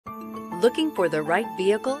Looking for the right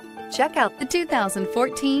vehicle? Check out the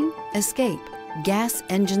 2014 Escape. Gas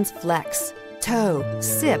engines flex, tow,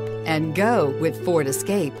 sip, and go with Ford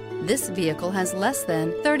Escape. This vehicle has less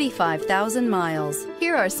than 35,000 miles.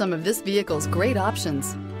 Here are some of this vehicle's great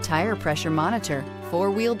options: tire pressure monitor,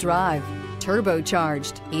 four-wheel drive,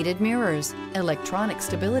 turbocharged, heated mirrors, electronic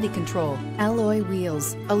stability control, alloy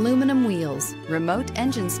wheels, aluminum wheels, remote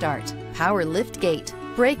engine start, power lift gate,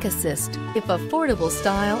 brake assist. If affordable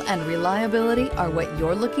style and reliability are what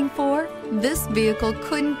you're looking for, this vehicle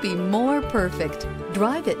couldn't be more perfect.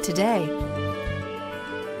 Drive it today.